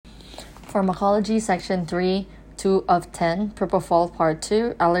Pharmacology Section 3, 2 of 10, Propofol Part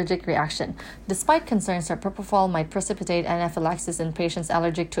 2, Allergic Reaction. Despite concerns that propofol might precipitate anaphylaxis in patients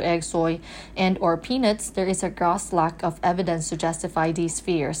allergic to egg, soy, and or peanuts, there is a gross lack of evidence to justify these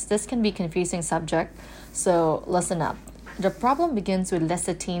fears. This can be a confusing subject, so listen up. The problem begins with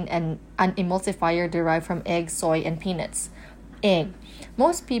lecithin, and an emulsifier derived from egg, soy, and peanuts. Egg.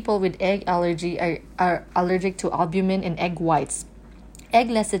 Most people with egg allergy are allergic to albumin in egg whites. Egg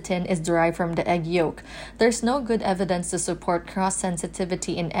lecithin is derived from the egg yolk. There's no good evidence to support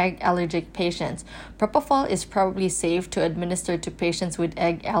cross-sensitivity in egg allergic patients. Propofol is probably safe to administer to patients with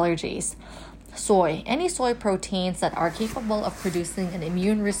egg allergies. Soy. Any soy proteins that are capable of producing an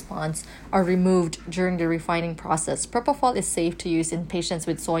immune response are removed during the refining process. Propofol is safe to use in patients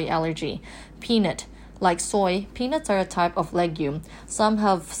with soy allergy. Peanut. Like soy, peanuts are a type of legume. Some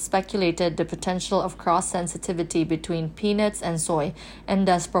have speculated the potential of cross-sensitivity between peanuts and soy, and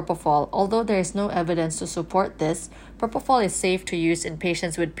thus propofol. Although there is no evidence to support this, propofol is safe to use in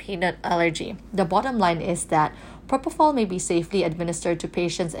patients with peanut allergy. The bottom line is that propofol may be safely administered to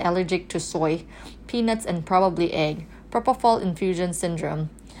patients allergic to soy, peanuts, and probably egg. Propofol infusion syndrome.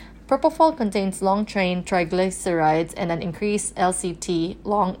 Propofol contains long-chain triglycerides and an increased LCT,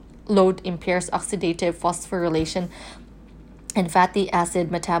 long load impairs oxidative phosphorylation and fatty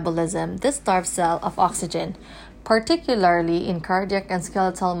acid metabolism. This starves cell of oxygen, particularly in cardiac and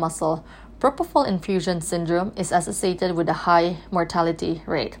skeletal muscle. Propofol infusion syndrome is associated with a high mortality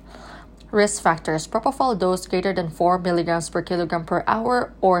rate. Risk factors. Propofol dose greater than 4 mg per kilogram per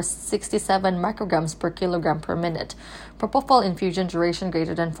hour or 67 micrograms per kilogram per minute. Propofol infusion duration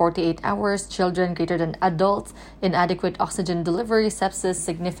greater than 48 hours. Children greater than adults. Inadequate oxygen delivery. Sepsis.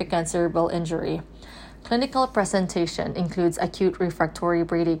 Significant cerebral injury. Clinical presentation includes acute refractory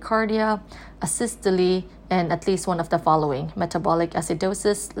bradycardia, asystole, and at least one of the following: metabolic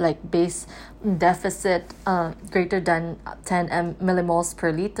acidosis, like base deficit greater than 10 millimoles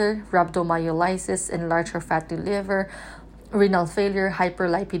per liter, rhabdomyolysis, enlarged or fatty liver, renal failure,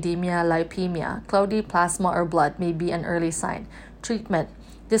 hyperlipidemia, lipemia. Cloudy plasma or blood may be an early sign. Treatment: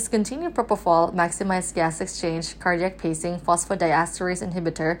 discontinue propofol, maximize gas exchange, cardiac pacing, phosphodiesterase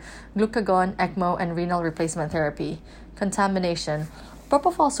inhibitor, glucagon, ECMO, and renal replacement therapy. Contamination.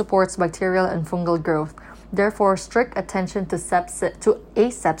 Propofol supports bacterial and fungal growth. Therefore, strict attention to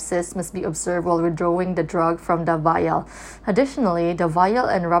asepsis must be observed while withdrawing the drug from the vial. Additionally, the vial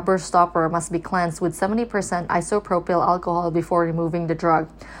and rubber stopper must be cleansed with 70% isopropyl alcohol before removing the drug.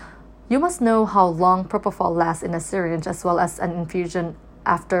 You must know how long propofol lasts in a syringe as well as an infusion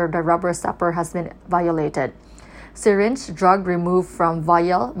after the rubber stopper has been violated. Syringe drug removed from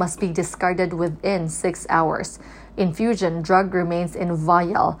vial must be discarded within 6 hours. Infusion drug remains in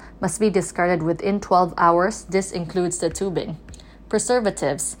vial must be discarded within 12 hours. This includes the tubing.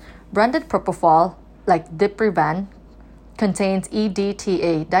 Preservatives. Branded propofol, like Diprivan, contains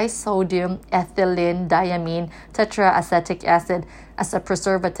EDTA, disodium ethylene diamine tetraacetic acid, as a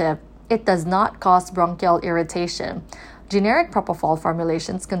preservative. It does not cause bronchial irritation. Generic propofol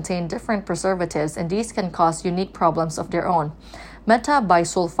formulations contain different preservatives, and these can cause unique problems of their own.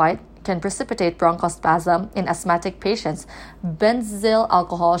 Metabisulfite can precipitate bronchospasm in asthmatic patients. Benzyl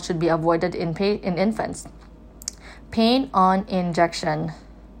alcohol should be avoided in infants. Pain on injection.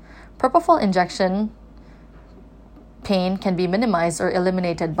 Propofol injection pain can be minimized or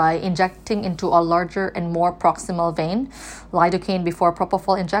eliminated by injecting into a larger and more proximal vein, lidocaine before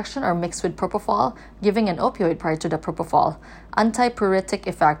propofol injection or mixed with propofol, giving an opioid prior to the propofol. Antipruritic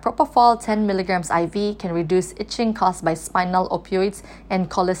effect. Propofol 10 mg IV can reduce itching caused by spinal opioids and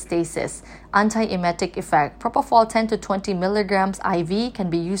cholestasis. Antiemetic effect. Propofol 10 to 20 mg IV can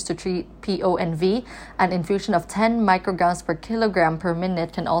be used to treat PONV. An infusion of 10 micrograms per kilogram per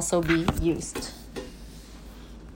minute can also be used.